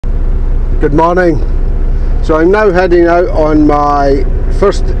Good morning. So I'm now heading out on my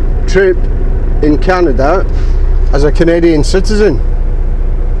first trip in Canada as a Canadian citizen.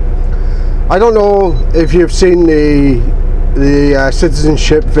 I don't know if you've seen the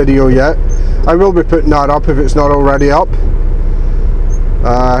citizenship video yet. I will be putting that up if it's not already up.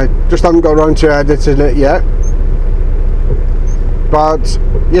 Just haven't got around to editing it yet. But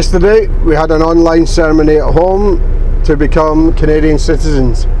yesterday we had an online ceremony at home to become Canadian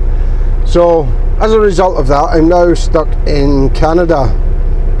citizens. So as a result of that, I'm now stuck in Canada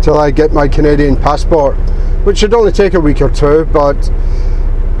till I get my Canadian passport, which should only take a week or two. But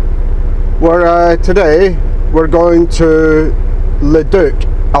today we're going to Leduc,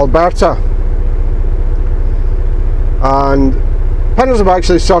 Alberta, and parents have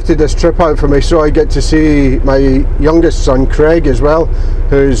actually sorted this trip out for me so I get to see my youngest son Craig as well,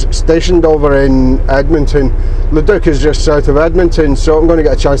 who's stationed over in Edmonton. Leduc is just south of Edmonton, so I'm going to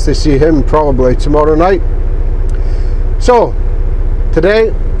get a chance to see him probably tomorrow night. So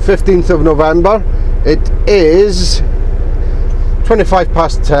today, 15th of November, it is 25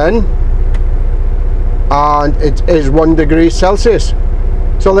 past 10 and it is 1 degree Celsius.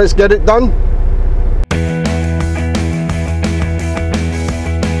 So let's get it done.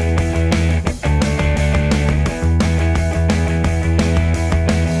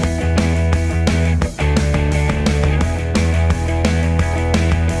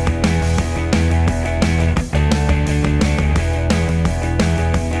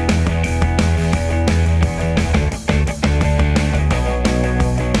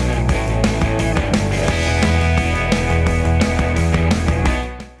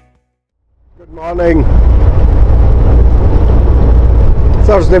 Morning.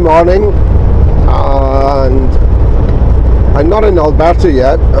 Thursday morning, and I'm not in Alberta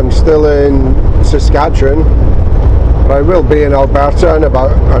yet. I'm still in Saskatchewan, but I will be in Alberta in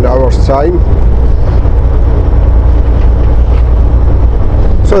about an hour's time.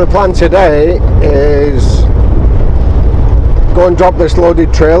 So the plan today is go and drop this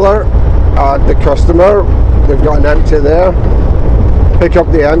loaded trailer at the customer. They've got an empty there. Pick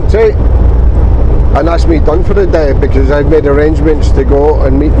up the empty, and that's me done for the day, because I've made arrangements to go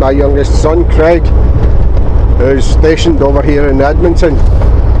and meet my youngest son Craig, who's stationed over here in Edmonton.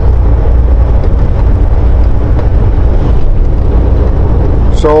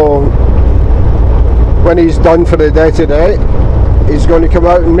 So when he's done for the day today, he's going to come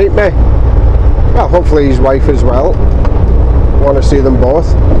out and meet me. Well, hopefully his wife as well. Want to see them both.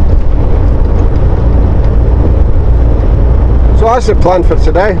 So that's the plan for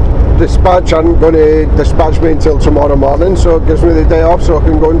today. Dispatch aren't going to dispatch me until tomorrow morning, so it gives me the day off so I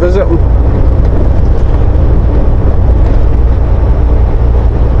can go and visit them.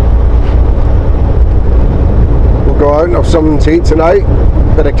 We'll go out and have something to eat tonight.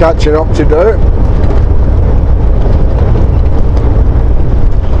 Bit of catching up to do.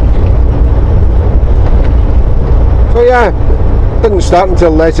 So yeah, didn't start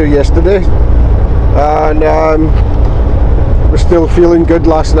until later yesterday, and we're still feeling good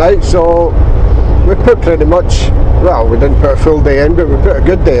last night, so we put pretty much, well, we didn't put a full day in, but we put a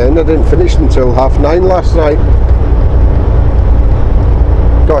good day in. I didn't finish until 9:30 last night.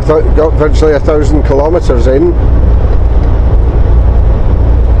 Got virtually 1,000 kilometres in,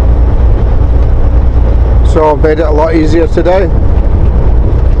 so made it a lot easier today.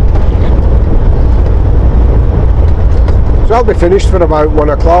 So I'll be finished for about 1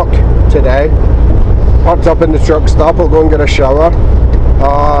 o'clock today. Parked up in the truck stop. I'll go and get a shower,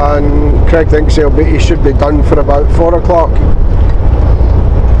 and Craig thinks he should be done for about 4 o'clock.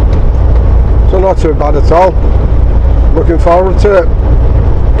 So not too bad at all. Looking forward to it.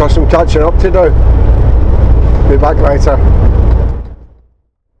 Got some catching up to do. Be back later.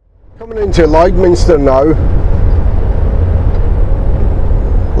 Coming into Lloydminster now.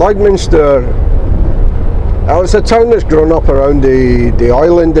 Lloydminster, it's a town that's grown up around the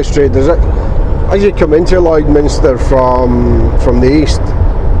oil industry. As you come into Lloydminster from the east,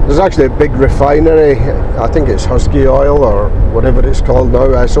 there's actually a big refinery. I think it's Husky Oil or whatever it's called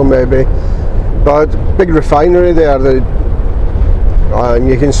now, so maybe. But big refinery there, and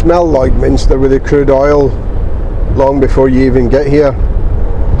you can smell Lloydminster with the crude oil long before you even get here.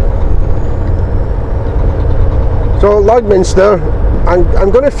 So Lloydminster, I'm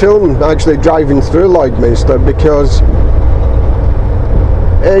going to film actually driving through Lloydminster, because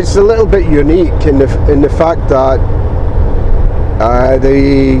it's a little bit unique in the fact that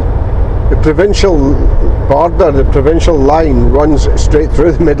the provincial border, the provincial line, runs straight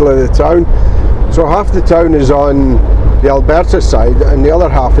through the middle of the town. So half the town is on the Alberta side and the other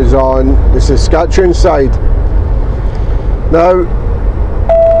half is on the Saskatchewan side. Now,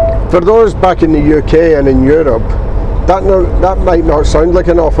 For those back in the UK and in Europe, that might not sound like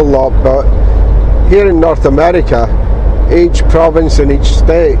an awful lot, but here in North America, each province and each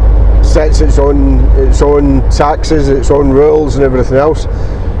state sets its own taxes, its own rules and everything else.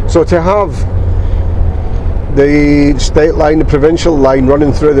 So to have the state line, the provincial line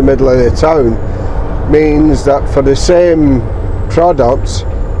running through the middle of the town means that for the same products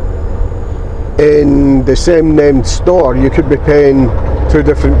in the same named store, you could be paying two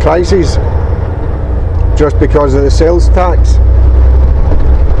different prices just because of the sales tax.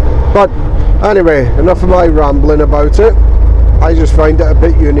 But anyway, enough of my rambling about it. I just find it a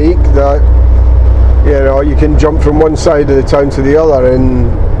bit unique that, you know, you can jump from one side of the town to the other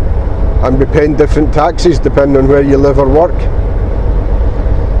and be paying different taxes depending on where you live or work.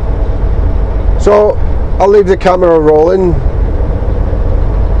 So I'll leave the camera rolling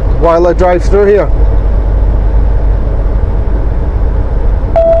while I drive through here.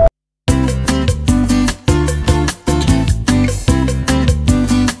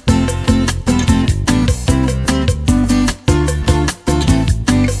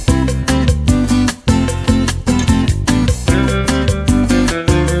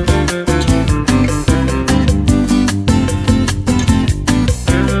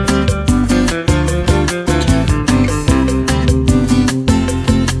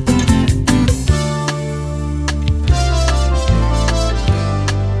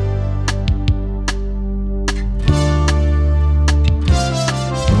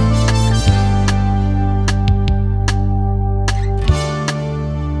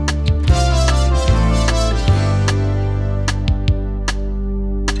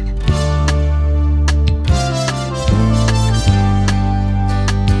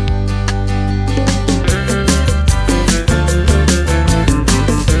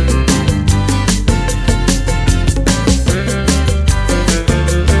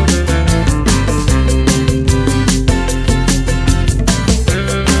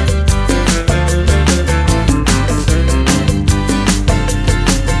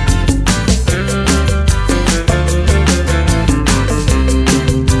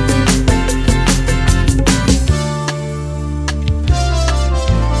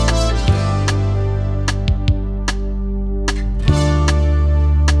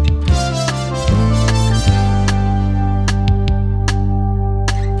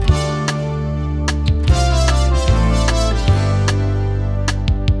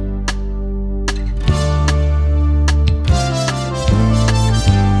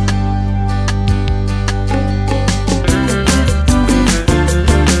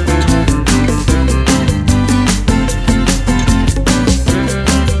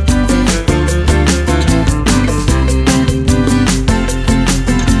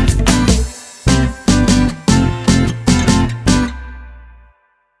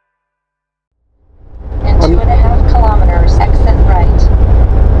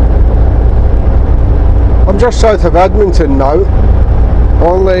 Just south of Edmonton now,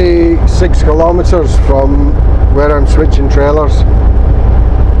 only 6 kilometres from where I'm switching trailers.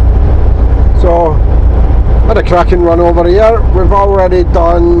 So had a cracking run over here. We've already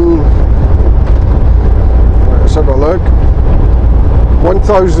done, let's have a look,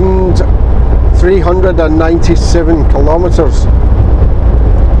 1,397 kilometres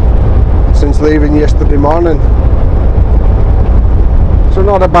since leaving yesterday morning. So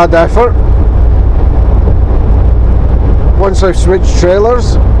not a bad effort. Once I've switched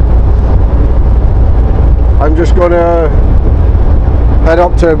trailers, I'm just going to head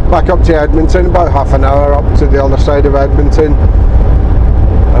back up to Edmonton, about half an hour up to the other side of Edmonton,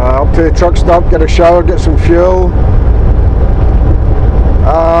 up to the truck stop, get a shower, get some fuel,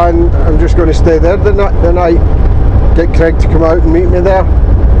 and I'm just going to stay there the night, get Craig to come out and meet me there.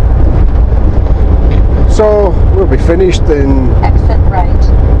 So we'll be finished in, exit right.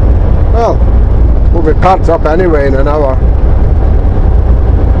 Well, we'll be parked up anyway in an hour.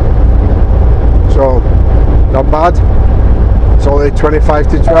 So, not bad. It's only 25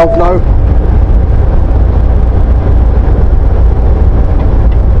 to 12 now.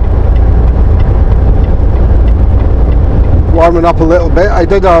 Warming up a little bit. I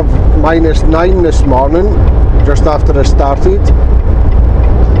did have -9 this morning, just after I started.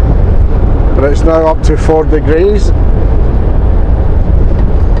 But it's now up to 4 degrees.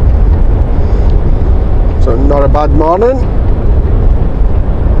 So not a bad morning.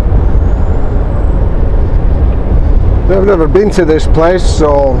 I've never been to this place,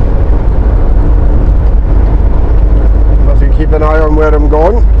 so I have to keep an eye on where I'm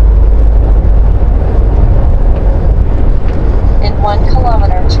going. In 1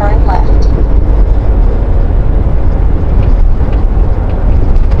 kilometer, turn left.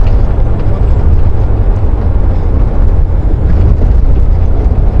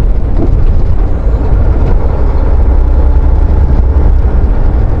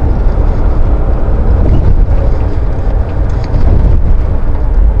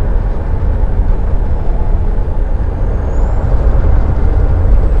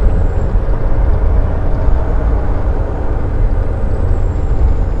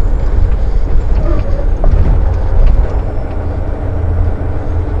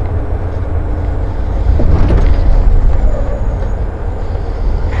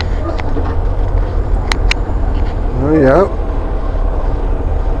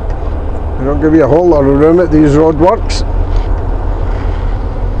 a whole lot of room at these roadworks.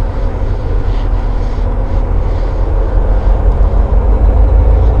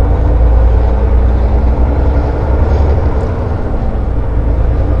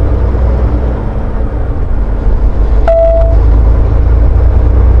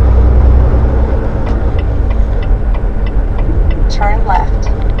 Turn left.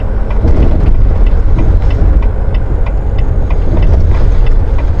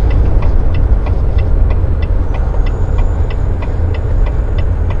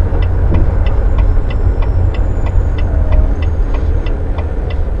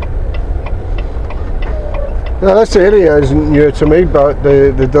 Now this area isn't new to me, but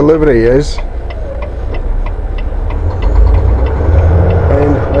the delivery is.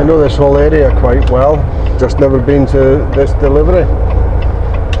 And I know this whole area quite well, just never been to this delivery.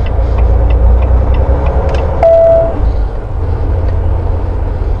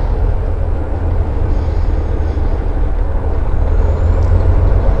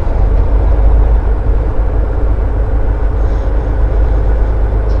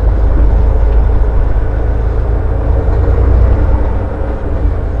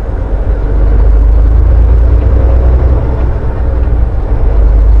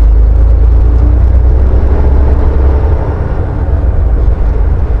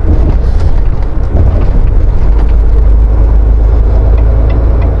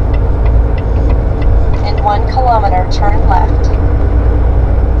 In 1 kilometer, turn left.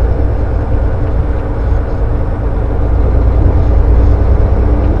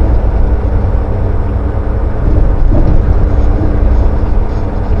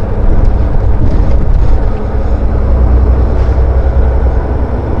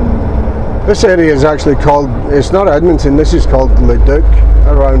 This area is actually called, it's not Edmonton, this is called Leduc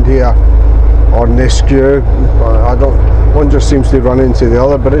around here, or Nisku. I don't, one just seems to run into the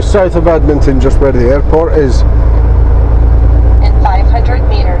other, but it's south of Edmonton, just where the airport is. In 500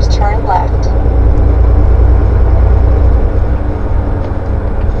 meters, turn left.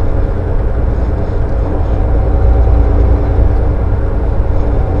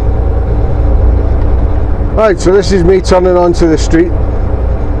 Right, so this is me turning onto the street,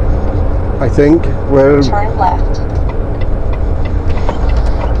 I think, where Turn left.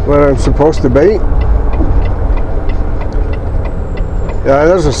 I'm supposed to be. Yeah,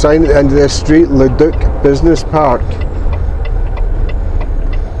 there's a sign at the end of this street, Leduc Business Park.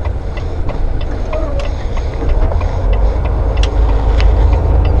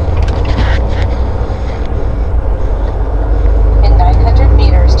 In 900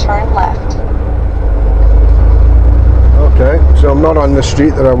 meters, turn left. Okay, so I'm not on the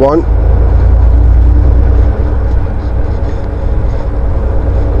street that I want.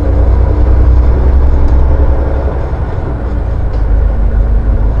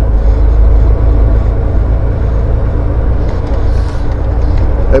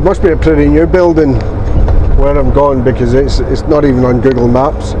 It must be a pretty new building where I'm going, because it's not even on Google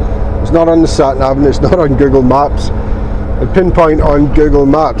Maps. It's not on the sat nav and it's not on Google Maps. The pinpoint on Google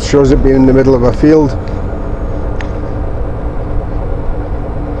Maps shows it being in the middle of a field.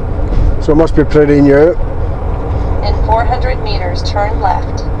 So it must be pretty new. In 400 meters, turn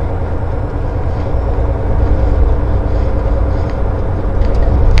left.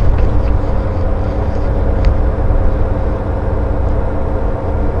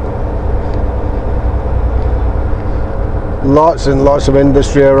 Lots and lots of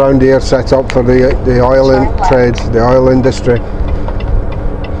industry around here set up for the oil trade, the oil industry.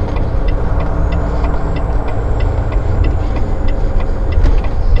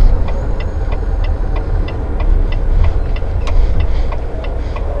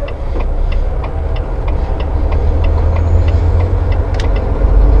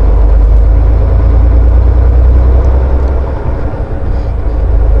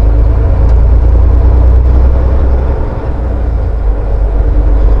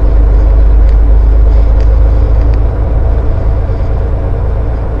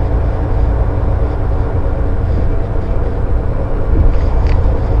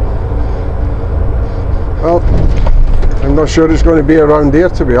 Well, I'm not sure it's going to be around here,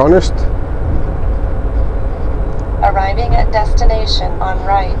 to be honest. Arriving at destination on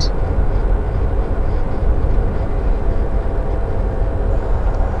right.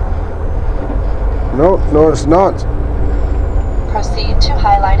 No, it's not. Proceed to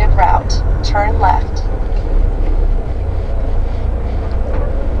highlighted route. Turn left.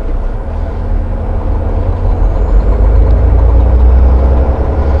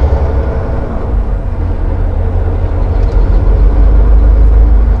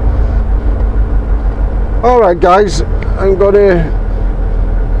 Alright guys, I'm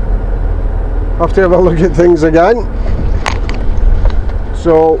have to have a look at things again.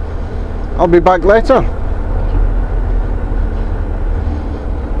 So I'll be back later.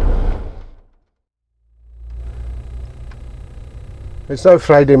 It's now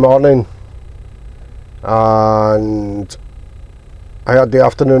Friday morning, and I had the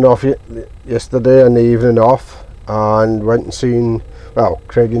afternoon off yesterday and the evening off, and went and seen, well,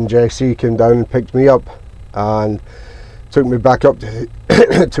 Craig and JC came down and picked me up and took me back up to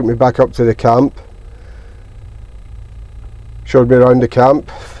took me back up to the camp, showed me around the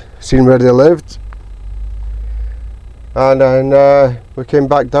camp, seen where they lived, and then we came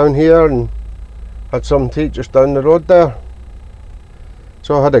back down here and had some tea just down the road there.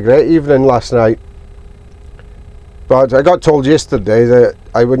 So I had a great evening last night, but I got told yesterday that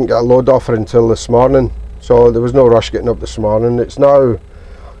I wouldn't get a load offer until this morning, so there was no rush getting up this morning. It's 20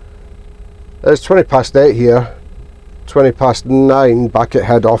 past 8 here, 20 past 9 back at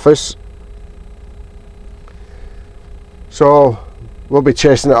head office, so we'll be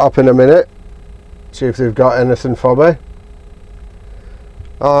chasing it up in a minute, see if they've got anything for me,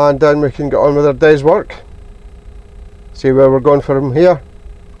 and then we can get on with our day's work, see where we're going from here.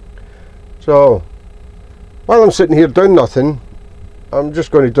 So while I'm sitting here doing nothing, I'm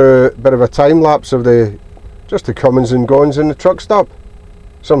just going to do a bit of a time lapse of just the comings and goings in the truck stop,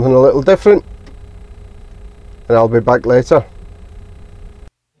 something a little different, and I'll be back later.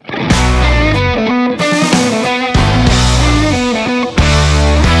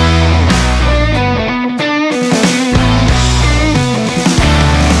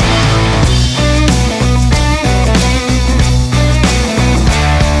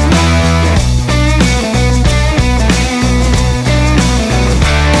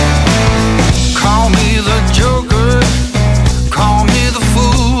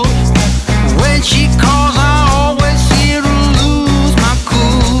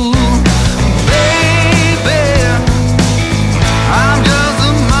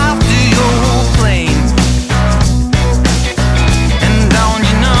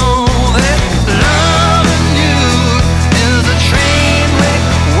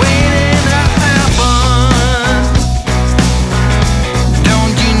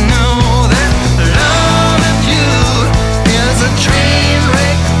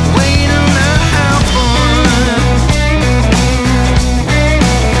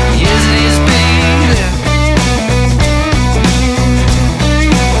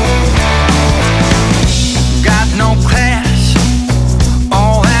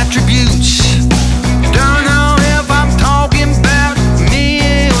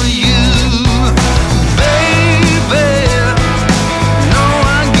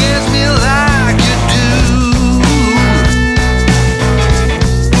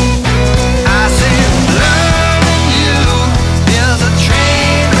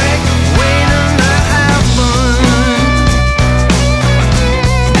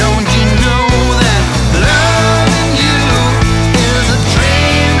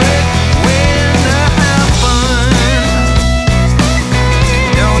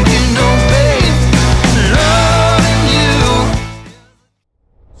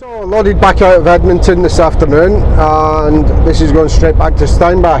 Loaded back out of Edmonton this afternoon, and this is going straight back to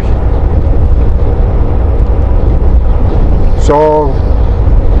Steinbach. So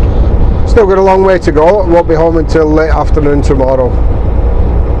still got a long way to go. Won't be home until late afternoon tomorrow.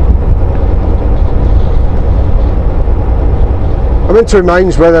 I'm in two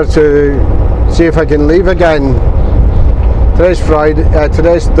minds whether to see if I can leave again. Today's Friday,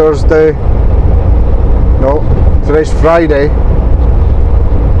 today's Thursday, no, today's Friday,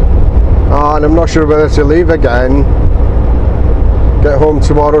 and I'm not sure whether to leave again, get home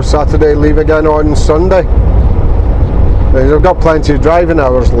tomorrow Saturday, leave again on Sunday, because I've got plenty of driving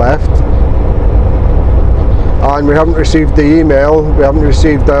hours left, and we haven't received the email, we haven't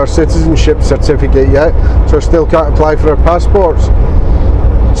received our citizenship certificate yet, so still can't apply for our passports.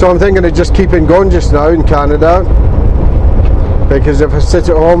 So I'm thinking of just keeping going just now in Canada, because if I sit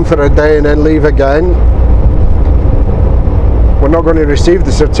at home for a day and then leave again, we're not going to receive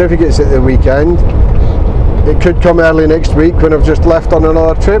the certificates at the weekend. It could come early next week when I've just left on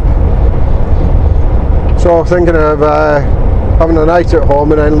another trip. So I'm thinking of having a night at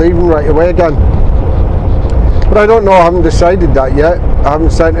home and then leaving right away again. But I don't know, I haven't decided that yet. I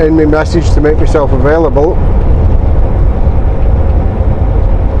haven't sent in my message to make myself available.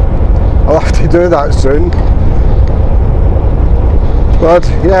 I'll have to do that soon. But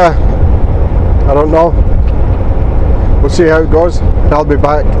yeah, I don't know. We'll see how it goes. I'll be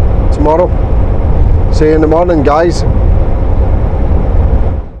back tomorrow. See you in the morning, guys.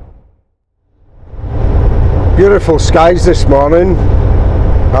 Beautiful skies this morning.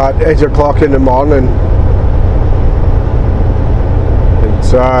 at 8 o'clock in the morning.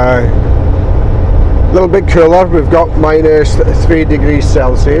 It's a little bit cooler. We've got -3 degrees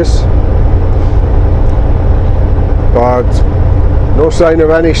Celsius, but no sign of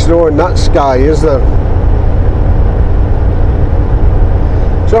any snow in that sky, is there?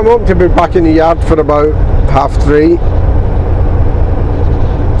 So I'm hoping to be back in the yard for about 3:30,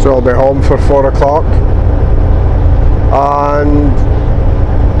 so I'll be home for 4 o'clock. And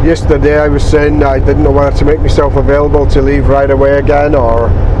yesterday I was saying that I didn't know whether to make myself available to leave right away again or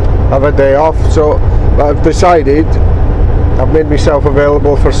have a day off, so I've decided I've made myself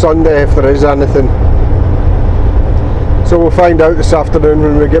available for Sunday if there is anything. So we'll find out this afternoon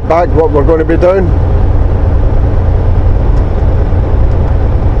when we get back what we're going to be doing.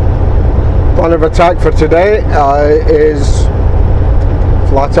 Plan of attack for today is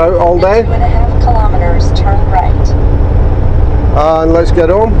flat out all day. In 2.5 kilometers, turn right. And let's get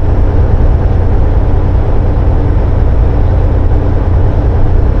home.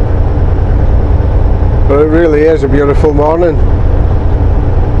 But it really is a beautiful morning.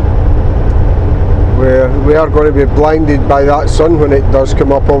 We are going to be blinded by that sun when it does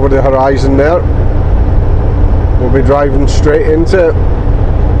come up over the horizon there. We'll be driving straight into it.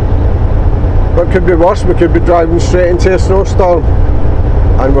 But it could be worse, we could be driving straight into a snowstorm.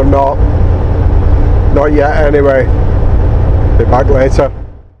 And we're not. Not yet anyway. Be back later.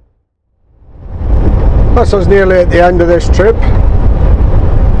 That's us nearly at the end of this trip.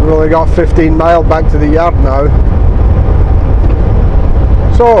 We've only got 15 miles back to the yard now.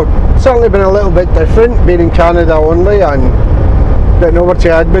 So, certainly been a little bit different, being in Canada only and getting over to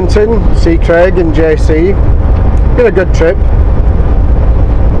Edmonton, see Craig and JC. Been a good trip.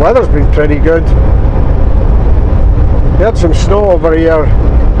 Weather's been pretty good. We had some snow over here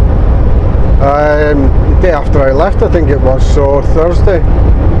the day after I left, I think it was, so Thursday.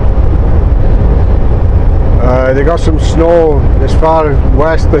 They got some snow as far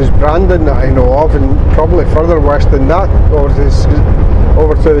west as Brandon that I know of, and probably further west than that,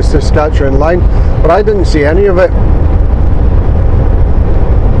 over to the Saskatchewan line, but I didn't see any of it.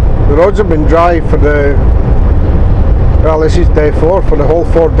 The roads have been dry for well, this is day 4, for the whole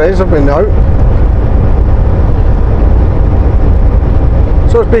 4 days I've been out.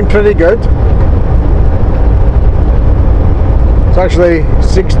 So it's been pretty good. It's actually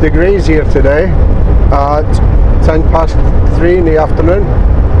 6 degrees here today at 3:10 in the afternoon.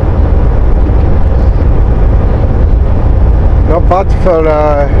 Not bad for,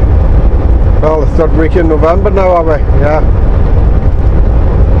 well, the 3rd week in November now, are we? Yeah.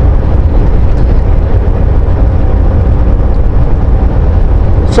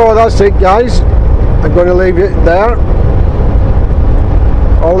 So that's it, guys. I'm going to leave it there.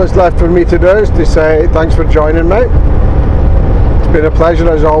 All that's left for me to do is to say thanks for joining me. It's been a pleasure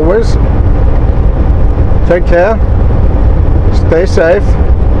as always. Take care, stay safe,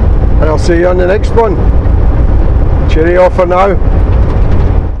 and I'll see you on the next one. Cheerio for now.